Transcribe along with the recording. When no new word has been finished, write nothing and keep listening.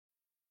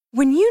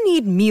When you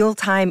need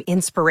mealtime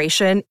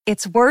inspiration,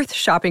 it's worth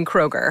shopping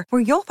Kroger,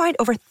 where you'll find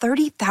over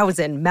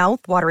 30,000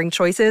 mouth-watering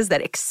choices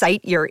that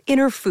excite your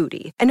inner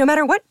foodie. And no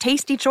matter what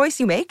tasty choice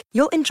you make,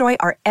 you'll enjoy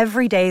our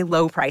everyday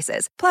low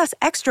prices, plus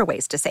extra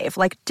ways to save,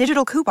 like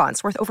digital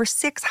coupons worth over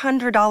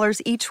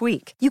 $600 each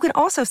week. You can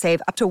also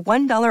save up to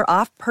 $1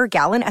 off per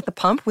gallon at the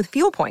pump with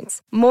fuel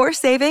points. More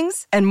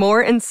savings and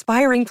more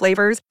inspiring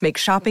flavors make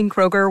shopping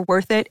Kroger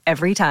worth it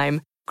every time.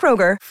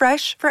 Kroger,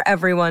 fresh for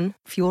everyone.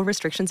 Fuel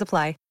restrictions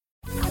apply.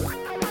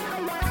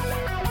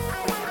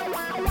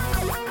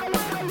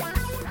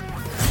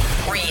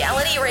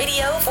 Reality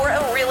radio for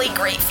a really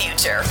great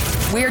future.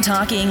 We're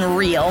talking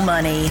real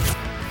money.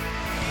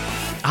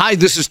 Hi,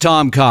 this is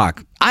Tom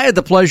Cock. I had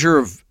the pleasure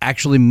of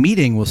actually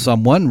meeting with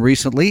someone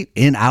recently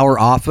in our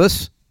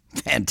office.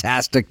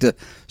 Fantastic to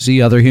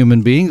see other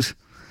human beings.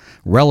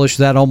 Relish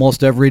that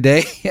almost every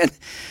day. And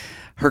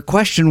her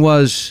question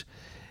was,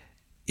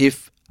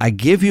 if I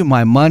give you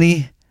my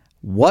money,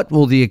 what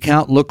will the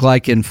account look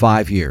like in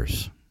 5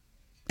 years?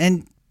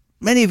 And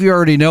many of you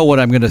already know what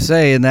I'm going to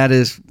say, and that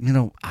is,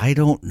 I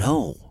don't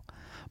know.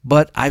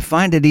 But I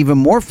find it even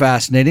more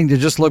fascinating to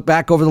just look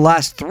back over the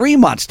last 3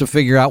 months to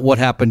figure out what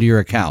happened to your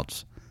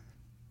accounts.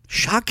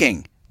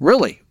 Shocking,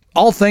 really.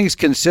 All things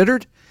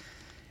considered,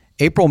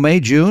 April,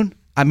 May, June.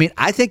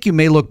 I think you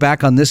may look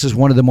back on this as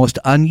one of the most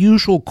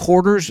unusual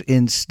quarters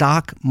in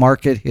stock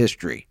market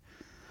history.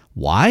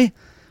 Why?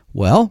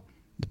 Well,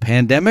 the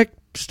pandemic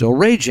still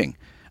raging.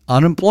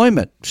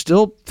 Unemployment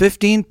still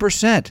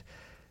 15%.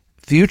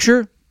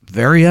 Future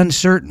very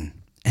uncertain.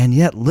 And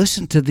yet,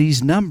 listen to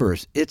these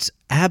numbers. It's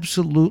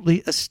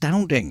absolutely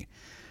astounding.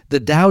 The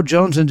Dow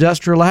Jones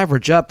Industrial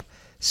Average up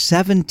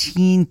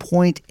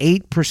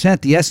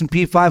 17.8%. The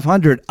S&P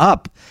 500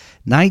 up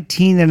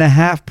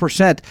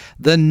 19.5%.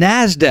 The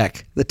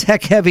NASDAQ, the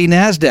tech-heavy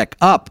NASDAQ,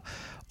 up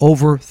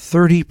over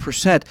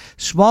 30%.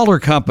 Smaller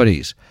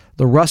companies,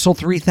 the Russell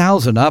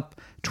 3000 up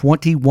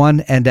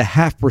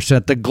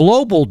 21.5%. The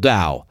global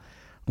Dow,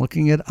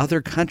 looking at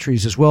other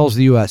countries as well as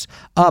the U.S.,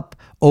 up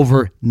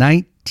over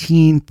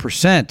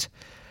 19%.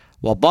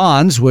 While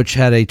bonds, which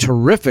had a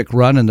terrific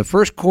run in the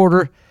first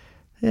quarter,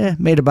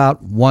 made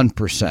about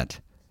 1%.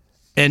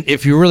 And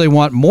if you really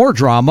want more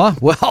drama,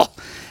 well,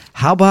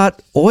 how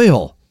about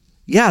oil?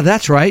 Yeah,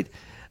 that's right.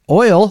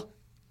 Oil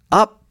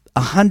up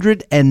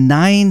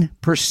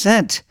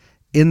 109%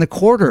 in the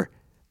quarter.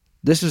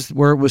 This is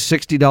where it was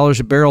 $60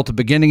 a barrel at the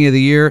beginning of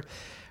the year.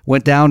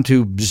 Went down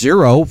to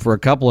zero for a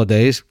couple of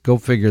days. Go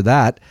figure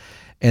that.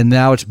 And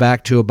now it's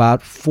back to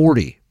about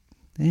 40.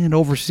 And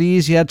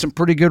overseas, you had some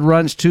pretty good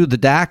runs too. The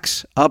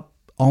DAX up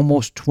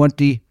almost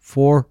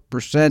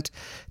 24%.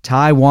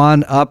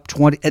 Taiwan up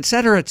 20, et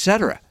cetera, et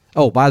cetera.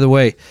 Oh, by the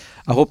way,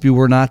 I hope you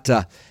were not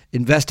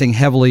investing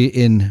heavily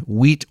in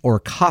wheat or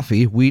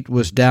coffee. Wheat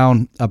was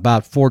down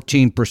about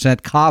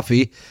 14%.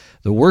 Coffee,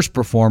 the worst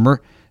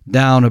performer,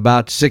 down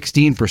about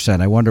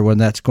 16%. I wonder when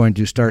that's going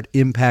to start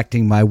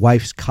impacting my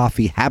wife's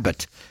coffee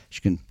habit. She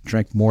can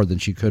drink more than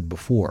she could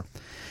before.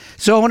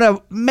 So an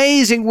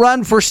amazing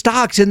run for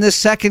stocks in this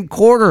second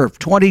quarter of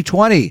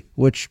 2020,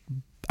 which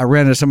I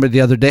ran into somebody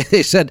the other day.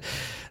 They said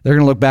they're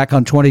going to look back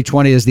on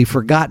 2020 as the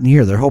forgotten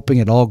year. They're hoping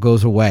it all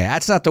goes away.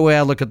 That's not the way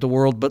I look at the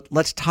world, but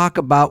let's talk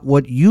about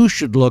what you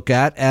should look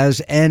at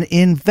as an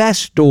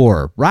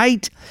investor,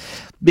 right?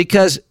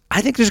 Because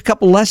I think there's a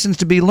couple lessons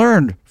to be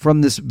learned from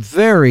this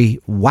very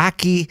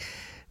wacky,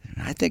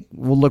 I think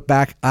we'll look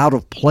back out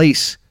of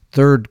place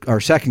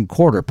second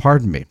quarter,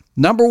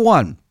 Number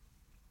one,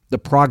 the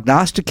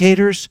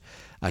prognosticators,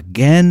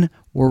 again,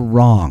 were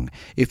wrong.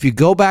 If you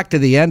go back to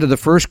the end of the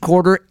first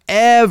quarter,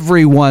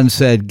 everyone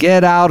said,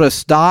 get out of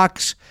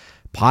stocks,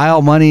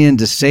 pile money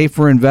into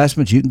safer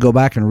investments. You can go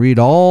back and read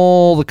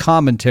all the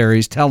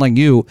commentaries telling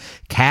you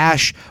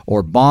cash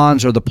or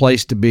bonds are the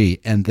place to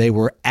be. And they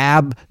were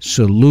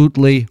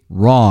absolutely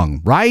wrong,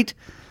 right?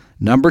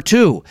 Number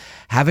two,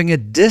 having a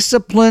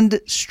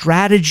disciplined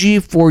strategy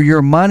for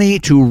your money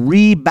to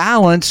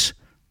rebalance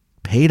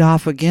paid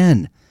off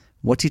again.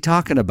 What's he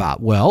talking about?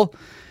 Well,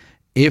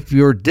 if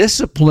your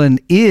discipline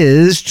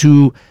is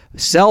to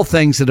sell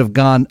things that have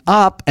gone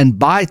up and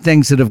buy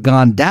things that have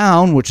gone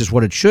down, which is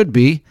what it should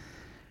be,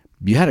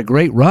 you had a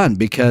great run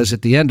because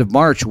at the end of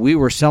March, we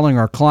were selling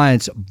our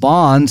clients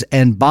bonds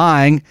and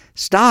buying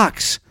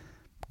stocks.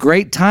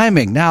 Great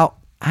timing. Now,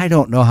 I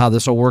don't know how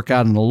this will work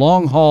out in the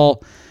long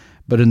haul,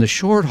 but in the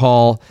short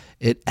haul,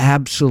 it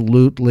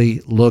absolutely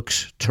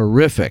looks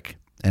terrific.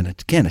 And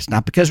again, it's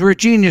not because we're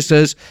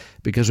geniuses,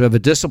 because we have a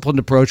disciplined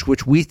approach,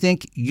 which we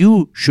think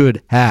you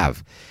should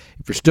have.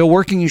 If you're still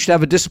working, you should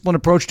have a disciplined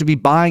approach to be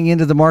buying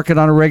into the market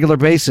on a regular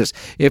basis.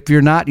 If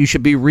you're not, you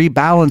should be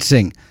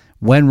rebalancing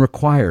when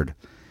required.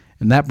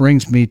 And that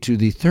brings me to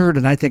the third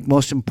and I think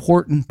most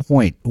important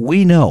point.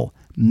 We know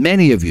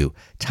many of you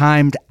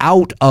timed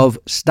out of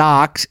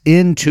stocks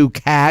into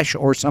cash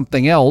or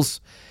something else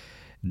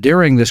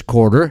during this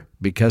quarter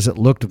because it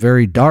looked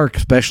very dark,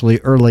 especially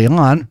early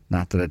on.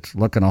 Not that it's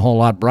looking a whole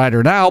lot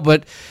brighter now,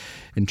 but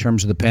in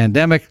terms of the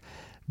pandemic,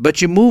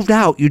 but you moved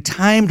out. You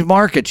timed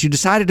markets. You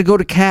decided to go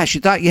to cash.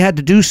 You thought you had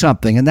to do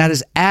something, and that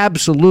is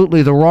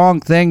absolutely the wrong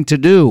thing to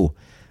do.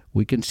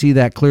 We can see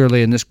that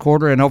clearly in this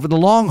quarter, and over the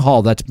long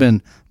haul, that's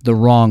been the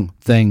wrong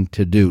thing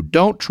to do.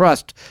 Don't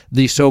trust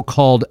the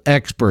so-called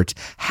experts.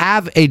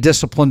 Have a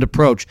disciplined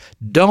approach.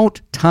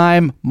 Don't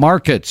time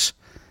markets.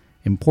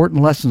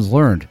 Important lessons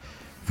learned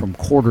from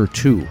quarter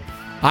two.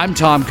 I'm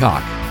Tom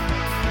Cock.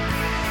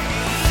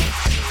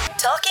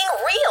 Talking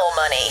Real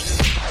Money.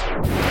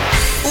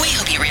 We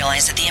hope you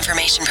realize that the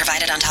information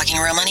provided on Talking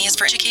Real Money is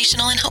for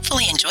educational and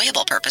hopefully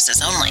enjoyable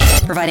purposes only.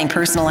 Providing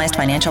personalized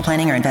financial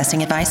planning or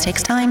investing advice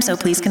takes time, so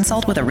please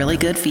consult with a really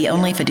good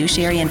fee-only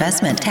fiduciary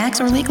investment, tax,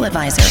 or legal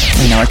advisor.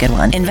 We know a good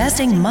one.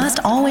 Investing must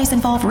always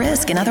involve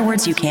risk. In other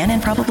words, you can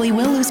and probably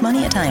will lose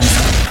money at times.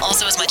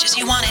 Also, as much as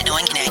you want it, no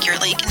one can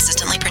accurately,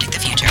 consistently predict the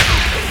future.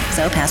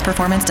 So past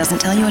performance doesn't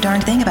tell you a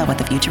darn thing about what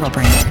the future will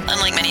bring.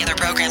 Unlike many other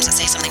programs that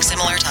say something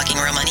similar, Talking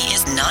Real Money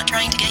is not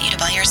trying to get you to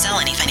buy or sell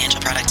any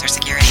financial products or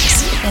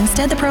securities.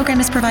 Instead, the program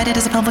is provided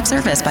as a public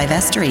service by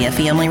Vestry, a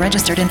fee-only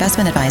registered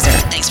investment advisor.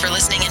 Thanks for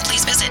listening, and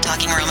please visit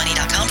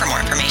TalkingRealMoney.com for more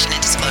information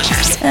and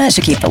disclosures.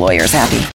 Should keep the lawyers happy.